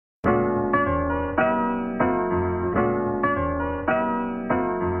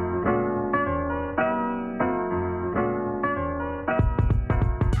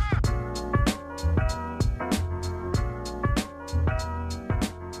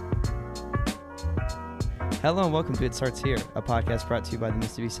Hello and welcome to It Starts Here, a podcast brought to you by the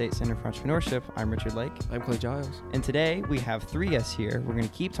Mississippi State Center for Entrepreneurship. I'm Richard Lake. I'm Clay Giles. And today we have three guests here. We're going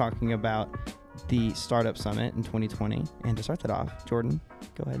to keep talking about the Startup Summit in 2020. And to start that off, Jordan,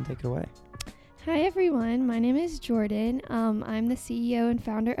 go ahead and take it away. Hi everyone, my name is Jordan. I'm the CEO and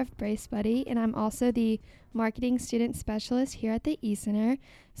founder of Brace Buddy, and I'm also the marketing student specialist here at the eCenter.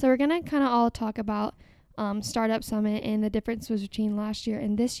 So we're going to kind of all talk about Startup Summit and the differences between last year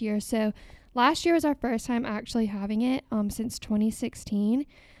and this year. So last year was our first time actually having it since 2016. It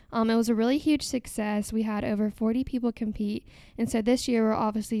was a really huge success. We had over 40 people compete. And so this year we're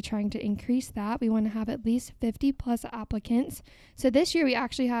obviously trying to increase that. We want to have at least 50 plus applicants. So this year we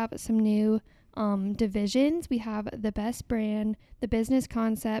actually have some new divisions. We have the best brand, the business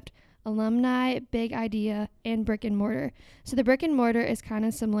concept, alumni, big idea, and brick and mortar. So the brick and mortar is kind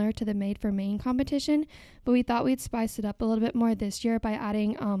of similar to the Made for Maine competition, but we thought we'd spice it up a little bit more this year by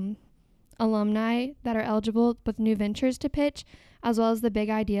adding alumni that are eligible with new ventures to pitch, as well as the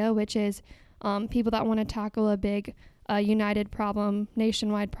big idea, which is people that want to tackle a big united problem,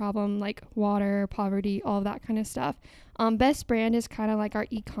 nationwide problem like water, poverty, all of that kind of stuff. Best brand is kind of like our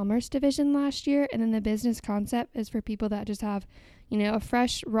e-commerce division last year, and then the business concept is for people that just have, a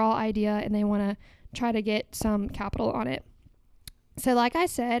fresh, raw idea and they want to try to get some capital on it. So like I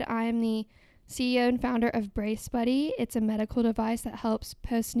said, I'm the CEO and founder of Brace Buddy. It's a medical device that helps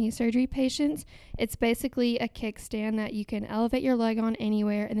post-knee surgery patients. It's basically a kickstand that you can elevate your leg on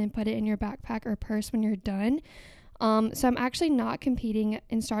anywhere and then put it in your backpack or purse when you're done. So I'm actually not competing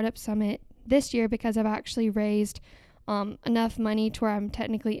in Startup Summit this year because I've actually raised enough money to where I'm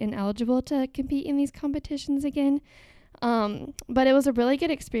technically ineligible to compete in these competitions again. But it was a really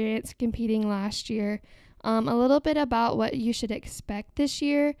good experience competing last year. A little bit about what you should expect this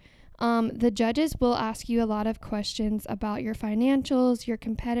year. The judges will ask you a lot of questions about your financials, your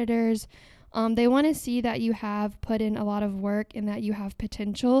competitors. They want to see that you have put in a lot of work and that you have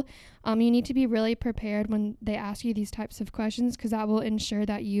potential. You need to be really prepared when they ask you these types of questions because that will ensure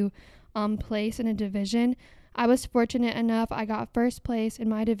that you place in a division. I was fortunate enough, I got first place in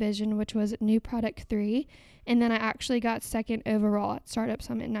my division, which was New Product 3, and then I actually got second overall at Startup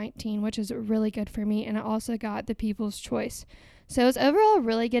Summit 19, which is really good for me, and I also got the People's Choice. So it was overall a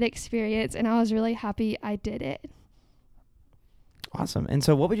really good experience, and I was really happy I did it. Awesome. And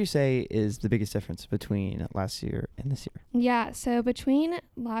so what would you say is the biggest difference between last year and this year? Yeah, so between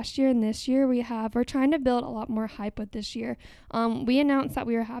last year and this year, we're trying to build a lot more hype with this year. We announced that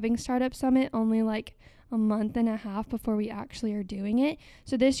we were having Startup Summit only like a month and a half before we actually are doing it.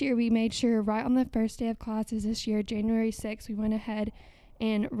 So this year we made sure right on the first day of classes this year, January 6th, we went ahead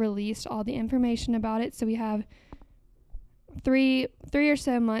and released all the information about it. So we have three or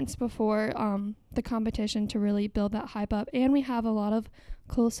so months before the competition to really build that hype up, and we have a lot of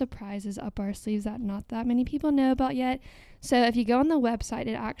cool surprises up our sleeves that not that many people know about yet. So if you go on the website,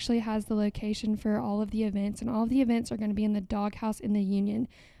 it actually has the location for all of the events, and all of the events are going to be in the Doghouse in the Union,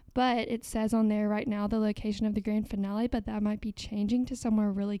 but it says on there right now the location of the grand finale, but that might be changing to somewhere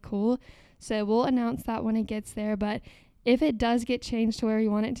really cool. So we'll announce that when it gets there, but if it does get changed to where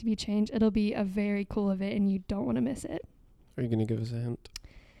you want it to be changed, it'll be a very cool event and you don't want to miss it. Are you going to give us a hint?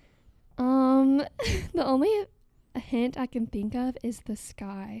 The only hint I can think of is the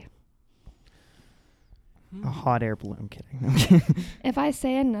sky. A hot air balloon. Kidding. If I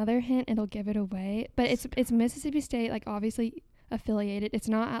say another hint, it'll give it away. But it's Mississippi State, like obviously affiliated. It's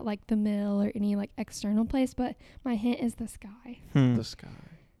not at like the mill or any like external place, but my hint is the sky. The sky.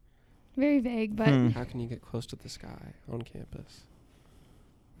 Very vague, but How can you get close to the sky on campus?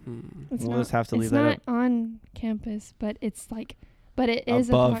 We'll just have to leave that up. It's not on campus, but it is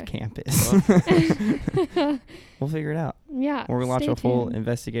above campus. We'll figure it out. Yeah. Or we'll launch stay a full tuned.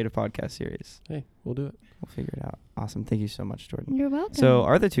 investigative podcast series. Hey, we'll do it. We'll figure it out. Awesome. Thank you so much, Jordan. You're welcome. So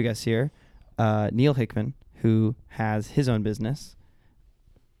our other two guests here, Neil Hickman, who has his own business.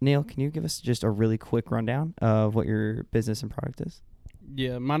 Neil, can you give us just a really quick rundown of what your business and product is?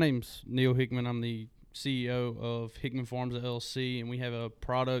 Yeah, my name's Neil Hickman. I'm the CEO of Hickman Farms LLC, and we have a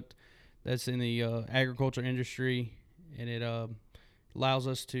product that's in the agriculture industry, and it allows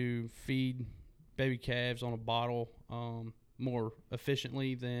us to feed baby calves on a bottle more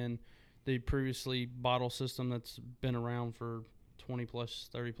efficiently than the previously bottle system that's been around for 20 plus,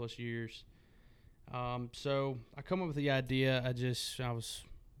 30 plus years. So I come up with the idea. I was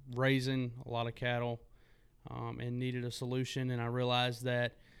raising a lot of cattle and needed a solution, and I realized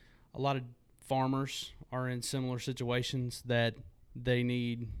that a lot of farmers are in similar situations that they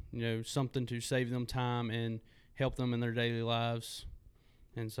need, something to save them time and help them in their daily lives.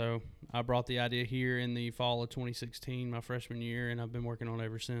 And so I brought the idea here in the fall of 2016, my freshman year, and I've been working on it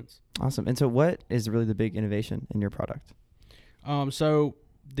ever since. Awesome. And so what is really the big innovation in your product? So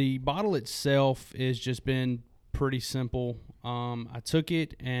the bottle itself has just been pretty simple. I took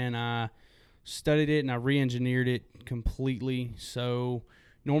it and I studied it and I re-engineered it completely. So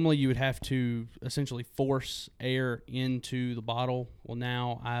normally you would have to essentially force air into the bottle. Well,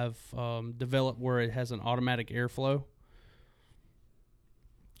 now I've developed where it has an automatic airflow.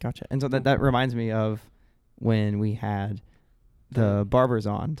 Gotcha. And so that reminds me of when we had the barbers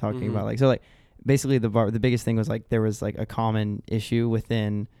on talking about like basically the biggest thing was like there was like a common issue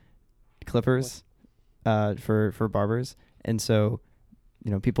within clippers for barbers. And so,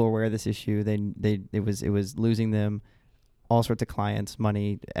 people are aware of this issue. It was losing them all sorts of clients,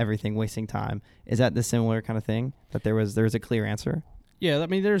 money, everything, wasting time. Is that the similar kind of thing that there was a clear answer? Yeah, I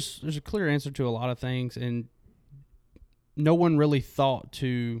mean there's a clear answer to a lot of things, and no one really thought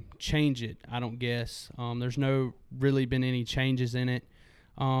to change it, I don't guess. There's no really been any changes in it.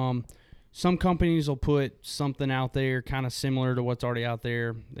 Some companies will put something out there kind of similar to what's already out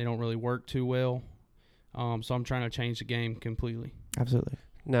there. They don't really work too well. So I'm trying to change the game completely. Absolutely.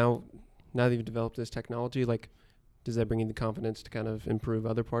 Now that you've developed this technology, like, does that bring you the confidence to kind of improve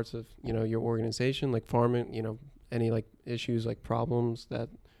other parts of, your organization, like farming, any like issues, like problems that,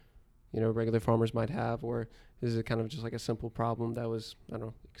 regular farmers might have, or is it kind of just like a simple problem that was, I don't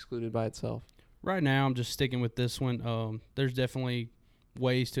know, excluded by itself? Right now I'm just sticking with this one. There's definitely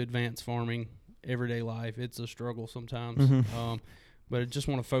ways to advance farming, everyday life. It's a struggle sometimes. But I just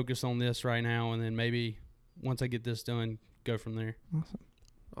want to focus on this right now, and then maybe once I get this done, go from there.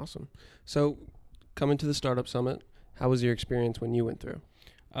 Awesome. So coming to the Startup Summit, how was your experience when you went through?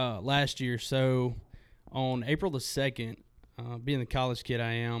 Last year, so on April the 2nd, being the college kid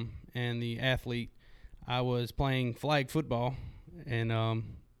I am and the athlete, I was playing flag football and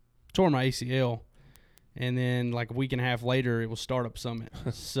tore my ACL. And then like a week and a half later, it was Startup Summit.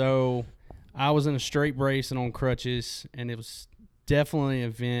 So I was in a straight brace and on crutches, and it was definitely an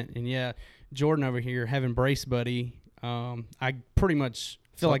event. And yeah, Jordan over here having Brace Buddy, I pretty much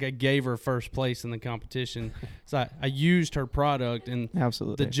feel like I gave her first place in the competition. So I used her product, and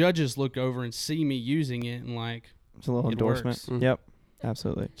Absolutely. the judges look over and see me using it, and like, It's a little it endorsement. works. Mm. Yep.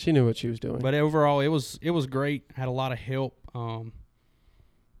 Absolutely. She knew what she was doing. But overall, it was great. Had a lot of help,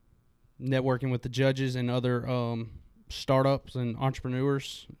 networking with the judges and other startups and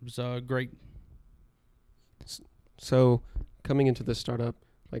entrepreneurs. It was great. So coming into this startup,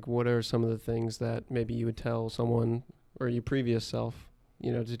 like, what are some of the things that maybe you would tell someone or your previous self,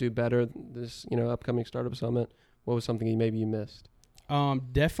 to do better this, upcoming Startup Summit? What was something maybe you missed?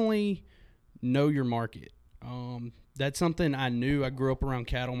 Definitely know your market. That's something I knew. I grew up around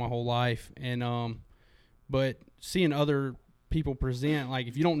cattle my whole life, and but seeing other people present, like,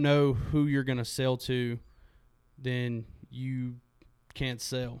 if you don't know who you're going to sell to, then you can't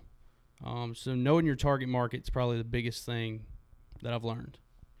sell. So knowing your target market is probably the biggest thing that I've learned.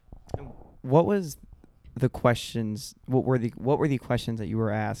 What was the questions? What were the questions that you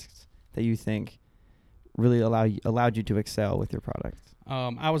were asked that you think really allowed you to excel with your product?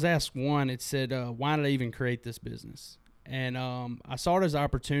 I was asked one. It said, "Why did I even create this business?" And I saw it as an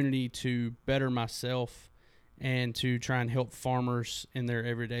opportunity to better myself and to try and help farmers in their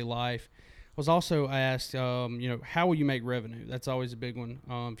everyday life. I was also asked, how will you make revenue? That's always a big one.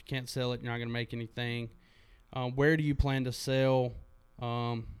 If you can't sell it, you're not going to make anything. Where do you plan to sell?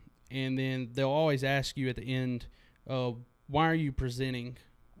 And then they'll always ask you at the end, why are you presenting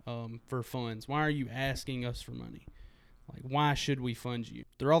for funds? Why are you asking us for money? Like, why should we fund you?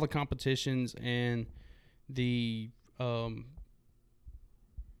 Through all the competitions and the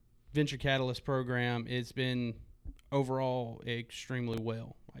Venture Catalyst program, it's been overall extremely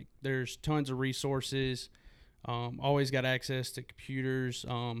well. Like, there's tons of resources, always got access to computers,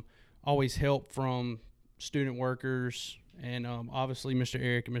 always help from student workers, and obviously Mr.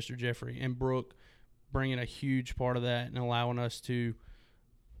 Eric and Mr. Jeffrey and Brooke bringing a huge part of that and allowing us to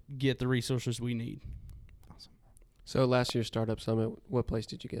get the resources we need. So last year's Startup Summit, what place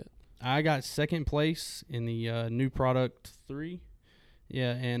did you get? I got second place in the new product 3.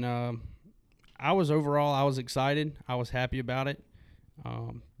 Yeah, and I was excited. I was happy about it.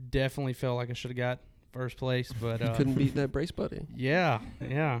 Definitely felt like I should have got first place, but You couldn't beat that Brace Buddy. Yeah.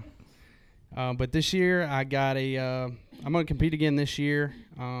 But this year I got I'm going to compete again this year.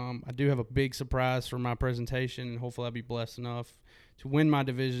 I do have a big surprise for my presentation, and hopefully I'll be blessed enough to win my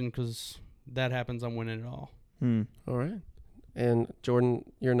division, because that happens, I'm winning it all. All right. And Jordan,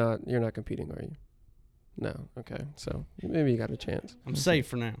 you're not competing, are you? No. Okay. So maybe you got a chance. I'm safe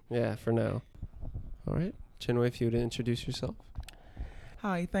for now. Yeah, for now. All right. Chinwe, if you would introduce yourself.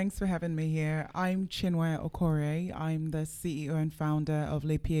 Hi, thanks for having me here. I'm Chinwe Okore. I'm the CEO and founder of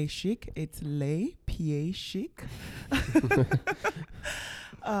Les Pieds Chic. It's Les Pieds Chic.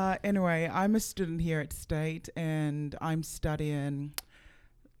 Anyway, I'm a student here at State, and I'm studying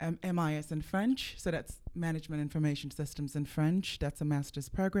MIS in French. So that's Management Information Systems in French. That's a master's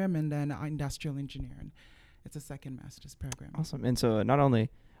program, and then Industrial Engineering. It's a second master's program. Awesome. And so not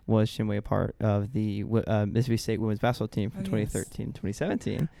only was Chinwe a part of the Mississippi State women's basketball team from 2013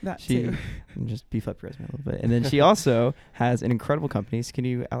 2017. That She too. just beef up your resume a little bit. And then she also has an incredible company. So can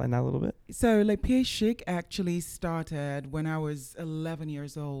you outline that a little bit? So Les Pieds Chic actually started when I was 11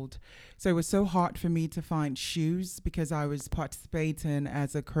 years old. So it was so hard for me to find shoes because I was participating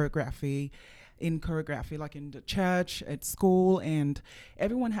as a choreography, like in the church, at school, and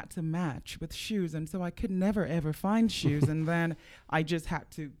everyone had to match with shoes. And so I could never, ever find shoes. And then I just had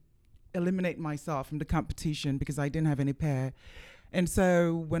to eliminate myself from the competition because I didn't have any pair. And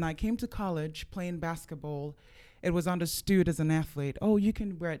so when I came to college playing basketball, it was understood as an athlete, oh, you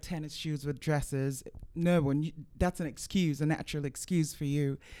can wear tennis shoes with dresses. No one, that's an excuse, a natural excuse for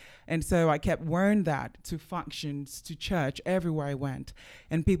you. And so I kept wearing that to functions, to church, everywhere I went.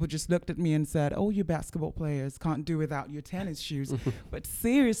 And people just looked at me and said, oh, you basketball players can't do without your tennis shoes. But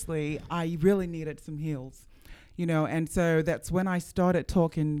seriously, I really needed some heels. You know, and so that's when I started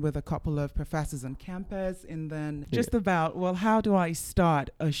talking with a couple of professors on campus, and then just about, well, how do I start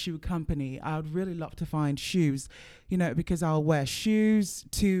a shoe company? I would really love to find shoes, you know, because I'll wear shoes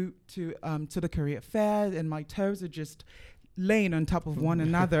to the career fair, and my toes are just laying on top of one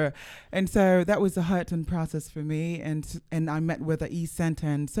another. And so that was a hurting process for me, and I met with the e-center,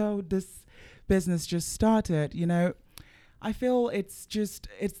 and so this business just started, you know. I feel it's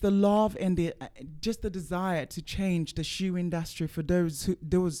the love and the just the desire to change the shoe industry for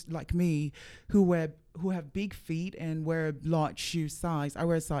those like me who have big feet and wear a large shoe size. I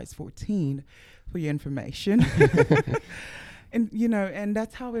wear a size 14 for your information. And you know, and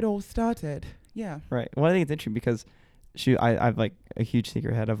that's how it all started. Yeah. Right. Well, I think it's interesting because I've like a huge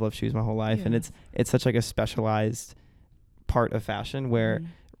sneakerhead. I've loved shoes my whole life, and it's such like a specialized part of fashion where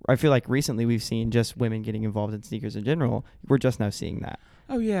I feel like recently we've seen just women getting involved in sneakers in general. We're just now seeing that.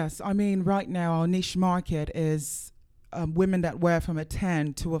 Oh, yes. I mean, right now our niche market is women that wear from a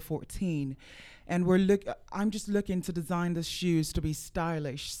 10 to a 14. And I'm just looking to design the shoes to be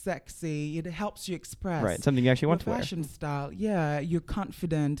stylish, sexy. It helps you express. Right, something you actually want to wear. Fashion style. Yeah, you're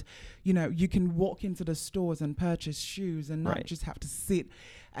confident. You know, you can walk into the stores and purchase shoes and not just have to sit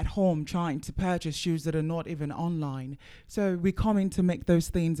at home trying to purchase shoes that are not even online. So we're coming to make those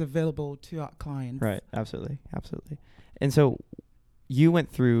things available to our clients. Right, absolutely, absolutely. And so you went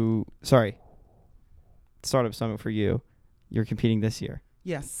through, Startup Summit for you. You're competing this year.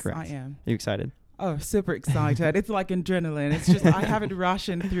 Yes, correct. I am. Are you excited? Oh, super excited. It's like adrenaline. It's just, I have it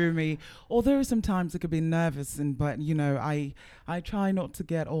rushing through me. Although sometimes it could be nervous, but, you know, I try not to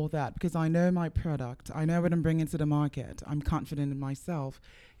get all that because I know my product. I know what I'm bringing to the market. I'm confident in myself.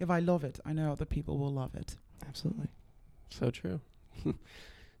 If I love it, I know other people will love it. Absolutely. So true.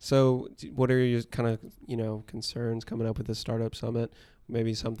 So what are your kind of, you know, concerns coming up with the Startup Summit?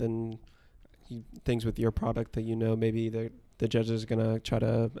 Maybe things with your product that, you know, maybe the judges are going to try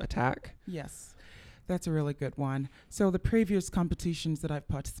to attack? Yes. That's a really good one. So the previous competitions that I've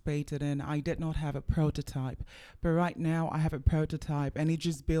participated in, I did not have a prototype. But right now I have a prototype, and it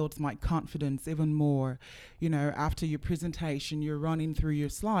just builds my confidence even more. You know, after your presentation, you're running through your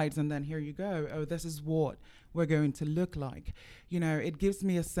slides, and then here you go. Oh, this is what we're going to look like. You know, it gives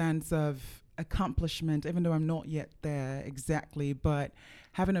me a sense of accomplishment, even though I'm not yet there exactly. But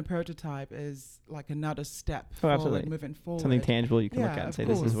having a prototype is like another step forward, moving forward. Something tangible you can look at and say,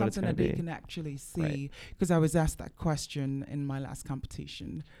 this is what it's going to be. Something that they can actually see. Because I was asked that question in my last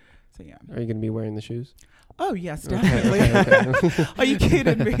competition. So, yeah. Are you going to be wearing the shoes? Oh, yes, definitely. Okay. Are you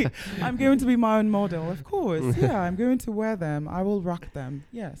kidding me? I'm going to be my own model, of course. Yeah, I'm going to wear them. I will rock them.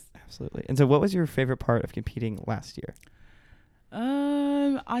 Yes. Absolutely. And so what was your favorite part of competing last year?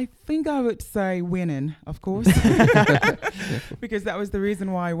 I think I would say winning, of course, because that was the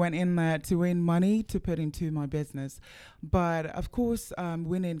reason why I went in there, to win money to put into my business. But of course,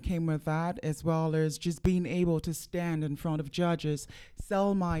 winning came with that, as well as just being able to stand in front of judges,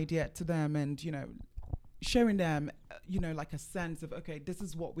 sell my idea to them, and, you know, showing them, you know, like a sense of, okay, this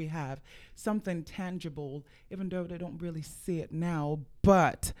is what we have, something tangible, even though they don't really see it now,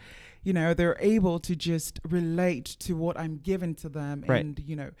 but, you know, they're able to just relate to what I'm giving to them, and,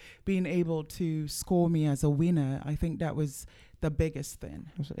 you know, being able to score me as a winner. I think that was the biggest thing.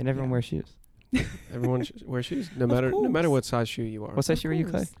 And everyone wears shoes. Everyone wears shoes, no matter what size shoe you are. What size shoe are you,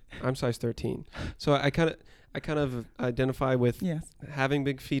 Clay? I'm size 13. So I kind of, I kind of identify with Yes. having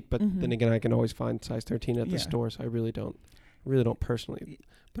big feet, but Mhm. then again, I can always find size 13 at the Yeah. store, so I really don't personally.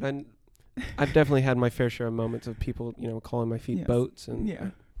 But I've definitely had my fair share of moments of people, calling my feet Yes. boats, and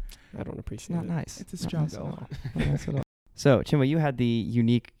Yeah. I don't It's appreciate not it. nice. It's a Not nice at struggle. all. Not nice at all. So, Chinwe, you had the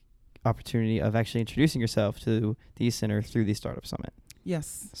unique opportunity of actually introducing yourself to the East Center through the Startup Summit.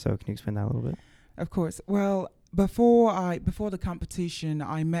 Yes. So, can you explain that a little bit? Of course. Well, before the competition,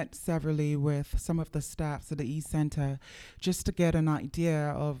 I met severally with some of the staffs at the East Center just to get an idea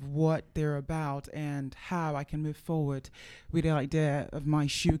of what they're about and how I can move forward with the idea of my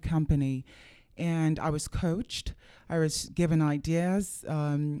shoe company. And I was coached. I was given ideas,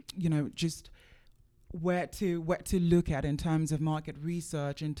 just where to look at in terms of market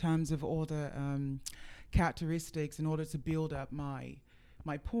research, in terms of all the characteristics in order to build up my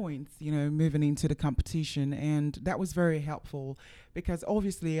points, moving into the competition. And that was very helpful because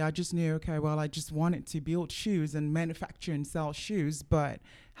obviously I just knew, okay, well, I just wanted to build shoes and manufacture and sell shoes, but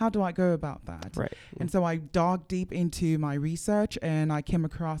how do I go about that? Right. And so I dug deep into my research and I came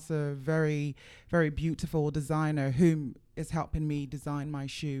across a very, very beautiful designer whom is helping me design my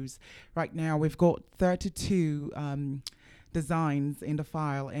shoes. Right now we've got 32 designs in the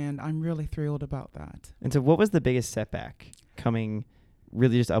file, and I'm really thrilled about that. And so, what was the biggest setback coming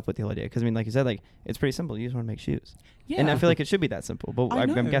really just up with the whole idea? Because, I mean, like you said, like it's pretty simple. You just want to make shoes. Yeah. And I feel like it should be that simple, but I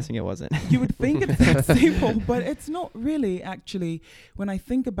I'm know. guessing it wasn't. You would think it's that simple, but it's not really, actually, when I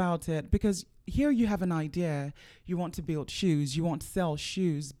think about it, because here you have an idea, you want to build shoes, you want to sell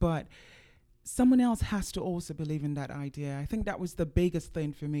shoes, but someone else has to also believe in that idea. I think that was the biggest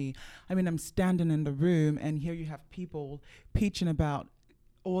thing for me. I mean, I'm standing in the room and here you have people pitching about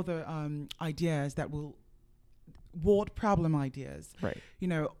all the ideas that will, word problem ideas, Right.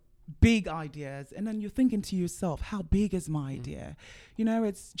 big ideas, and then you're thinking to yourself, how big is my idea?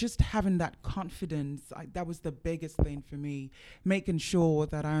 It's just having that confidence. That was the biggest thing for me, making sure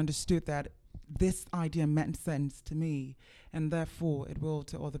that I understood that this idea meant sense to me, and therefore it will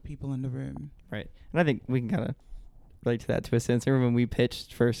to other people in the room. Right. And I think we can kind of relate to that to a sense. I remember when we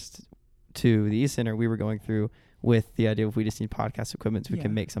pitched first to the East Center, we were going through with the idea of we just need podcast equipment so we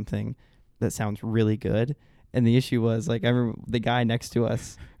can Yeah. make something that sounds really good. And the issue was, like, I remember the guy next to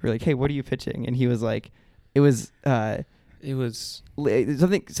us, we were like, hey, what are you pitching? And he was like, it was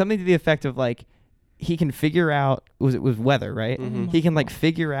something to the effect of, like, he can figure out, it was weather, right? Mhm. He can, like,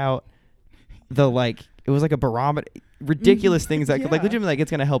 figure out the, like, it was like a barometer, ridiculous things that could, like, Yeah. legitimately, like, it's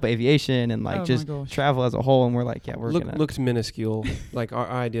going to help aviation and, like, Oh my just gosh. travel as a whole. And we're like, yeah, we're going to. Looked minuscule. Like our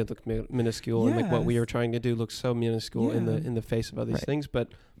idea looked minuscule, and like what we Yes. were trying to do looks so minuscule in Yeah. the face of all these Right. things. But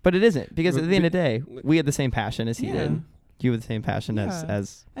But it isn't, because at the end of the day, But- we had the same passion as he Yeah. did. You had the same passion Yeah.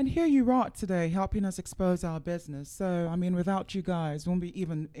 as And here you are today helping us expose our business. So, I mean, without you guys, won't be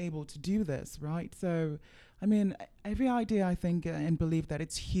even able to do this, right? So, I mean, every idea, I think, and believe that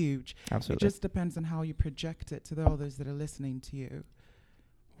it's huge. absolutely. It just depends on how you project it to the others that are listening to you.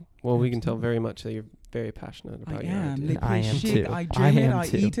 well, we can tell Absolutely. very much that you're very passionate about I your am. idea. I am Lipstick, too. I I dream it, am I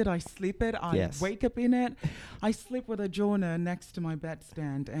too. eat it, I sleep it, I Yes. wake up in it. I sleep with a journal next to my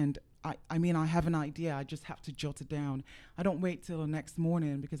bedstand, and I mean, I have an idea. I just have to jot it down. I don't wait till the next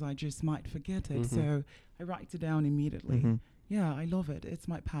morning because I just might forget it. Mhm. So I write it down immediately. Mhm. Yeah, I love it. It's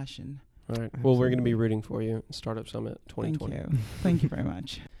my passion. All right. Well, we're going to be Absolutely. rooting for you in Startup Summit Thank 2020. you. Thank you very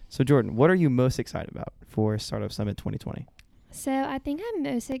much. So, Jordan, what are you most excited about for Startup Summit 2020? So I think I'm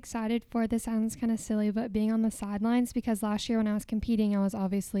most excited for, this sounds kind of silly, but being on the sidelines, because last year when I was competing, I was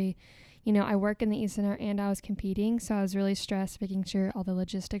obviously, I work in the East Center and I was competing. So I was really stressed, making sure all the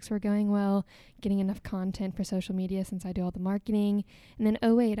logistics were going well, getting enough content for social media since I do all the marketing. And then,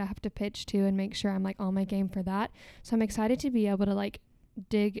 I have to pitch too and make sure I'm like on my game for that. So I'm excited to be able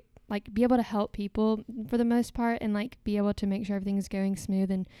to be able to help people for the most part, and be able to make sure everything's going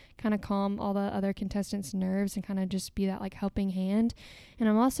smooth and kind of calm all the other contestants' nerves and kind of just be that helping hand. And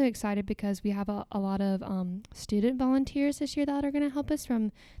I'm also excited because we have a lot of student volunteers this year that are going to help us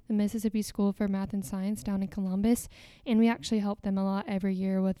from the Mississippi School for Math and Science down in Columbus. And we actually help them a lot every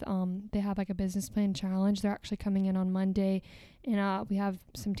year with, they have a business plan challenge. They're actually coming in on Monday, and we have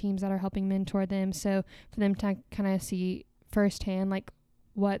some teams that are helping mentor them. So for them to kind of see firsthand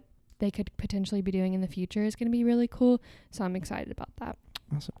what they could potentially be doing in the future is going to be really cool. So I'm excited about that.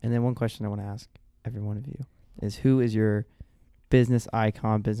 Awesome. And then one question I want to ask every one of you is, who is your business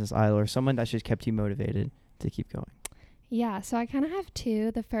icon, business idol, or someone that's just kept you motivated to keep going? Yeah, so I kind of have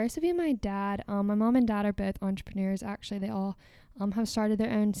two. The first would be my dad. My mom and dad are both entrepreneurs. Actually, they all have started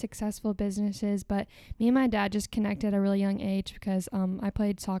their own successful businesses. But me and my dad just connected at a really young age because I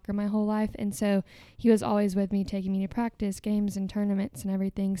played soccer my whole life. And so he was always with me, taking me to practice, games and tournaments and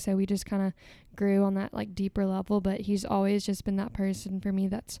everything. So we just kind of grew on that like deeper level. But he's always just been that person for me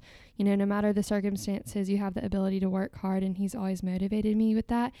that's, you know, no matter the circumstances, you have the ability to work hard. And he's always motivated me with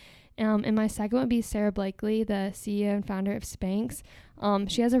that. And my second would be Sarah Blakely, the CEO and founder of Spanx.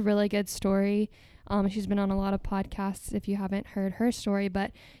 She has a really good story. She's been on a lot of podcasts if you haven't heard her story,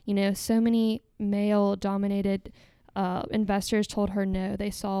 but, you know, so many male-dominated investors told her no.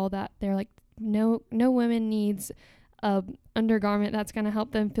 They saw that they're like, no woman needs a undergarment that's going to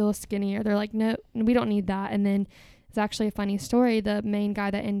help them feel skinnier. They're like, no, we don't need that. And then it's actually a funny story. The main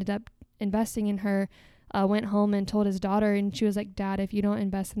guy that ended up investing in her went home and told his daughter, and she was like, Dad, if you don't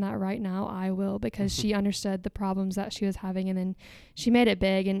invest in that right now, I will, because she understood the problems that she was having. And then she made it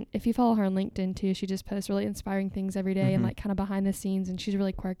big. And if you follow her on LinkedIn too, she just posts really inspiring things every day and like kind of behind the scenes, and she's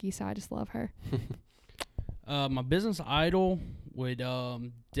really quirky, so I just love her. My business idol would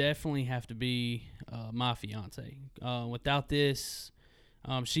definitely have to be my fiance. Without this,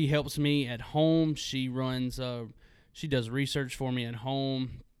 she helps me at home. She runs, she does research for me at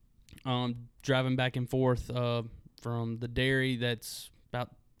home. Driving back and forth from the dairy that's about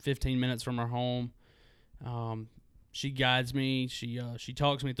 15 minutes from our home. She guides me. She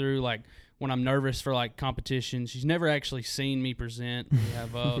talks me through, like, when I'm nervous for, like, competition. She's never actually seen me present. We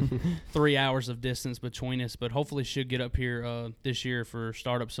have 3 hours of distance between us, but hopefully she'll get up here this year for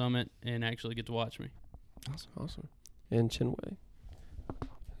Startup Summit and actually get to watch me. Awesome. And Chinwe,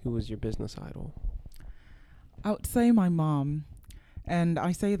 who was your business idol? I would say my mom. And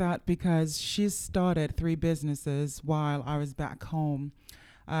I say that because she started 3 businesses while I was back home.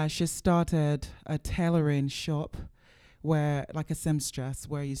 She started a tailoring shop where, like a seamstress,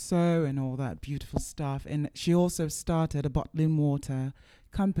 where you sew and all that beautiful stuff. And she also started a bottling water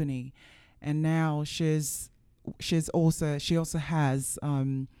company. And now she also has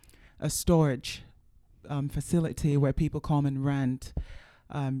a storage facility where people come and rent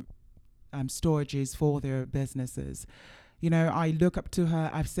storages for their businesses. You know, I look up to her.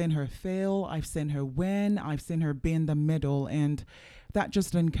 I've seen her fail. I've seen her win. I've seen her be in the middle. And that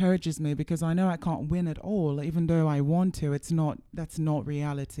just encourages me, because I know I can't win it all, even though I want to. That's not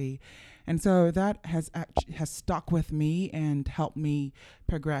reality. And so that has stuck with me and helped me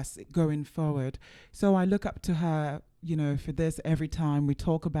progress going forward. So I look up to her, you know, for this. Every time we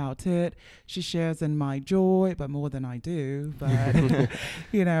talk about it, she shares in my joy, but more than I do. But,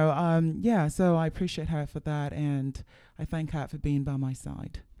 you know, yeah, so I appreciate her for that. And I thank her for being by my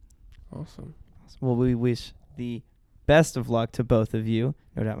side. Awesome. Well, we wish the best of luck to both of you.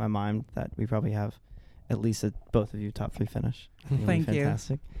 No doubt in my mind that we probably have at least both of you top 3 finish. Thank you.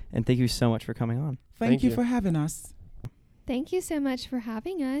 Fantastic. And thank you so much for coming on. Thank you for having us. Thank you so much for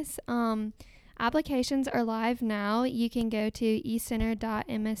having us. Applications are live now. You can go to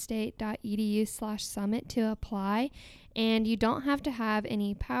ecenter.mstate.edu/summit to apply. And you don't have to have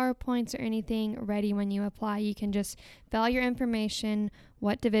any PowerPoints or anything ready when you apply. You can just fill out your information,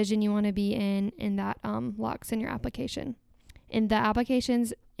 what division you want to be in, and that locks in your application. And the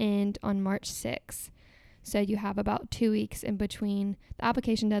applications end on March 6th. So you have about 2 weeks in between the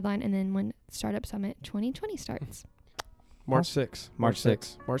application deadline and then when Startup Summit 2020 starts. March 6th. March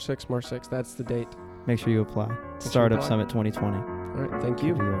 6th. March 6th. That's the date. Make sure you apply. Startup Summit 2020. All right. Thank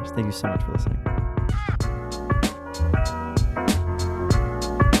you. Thank you so much for listening.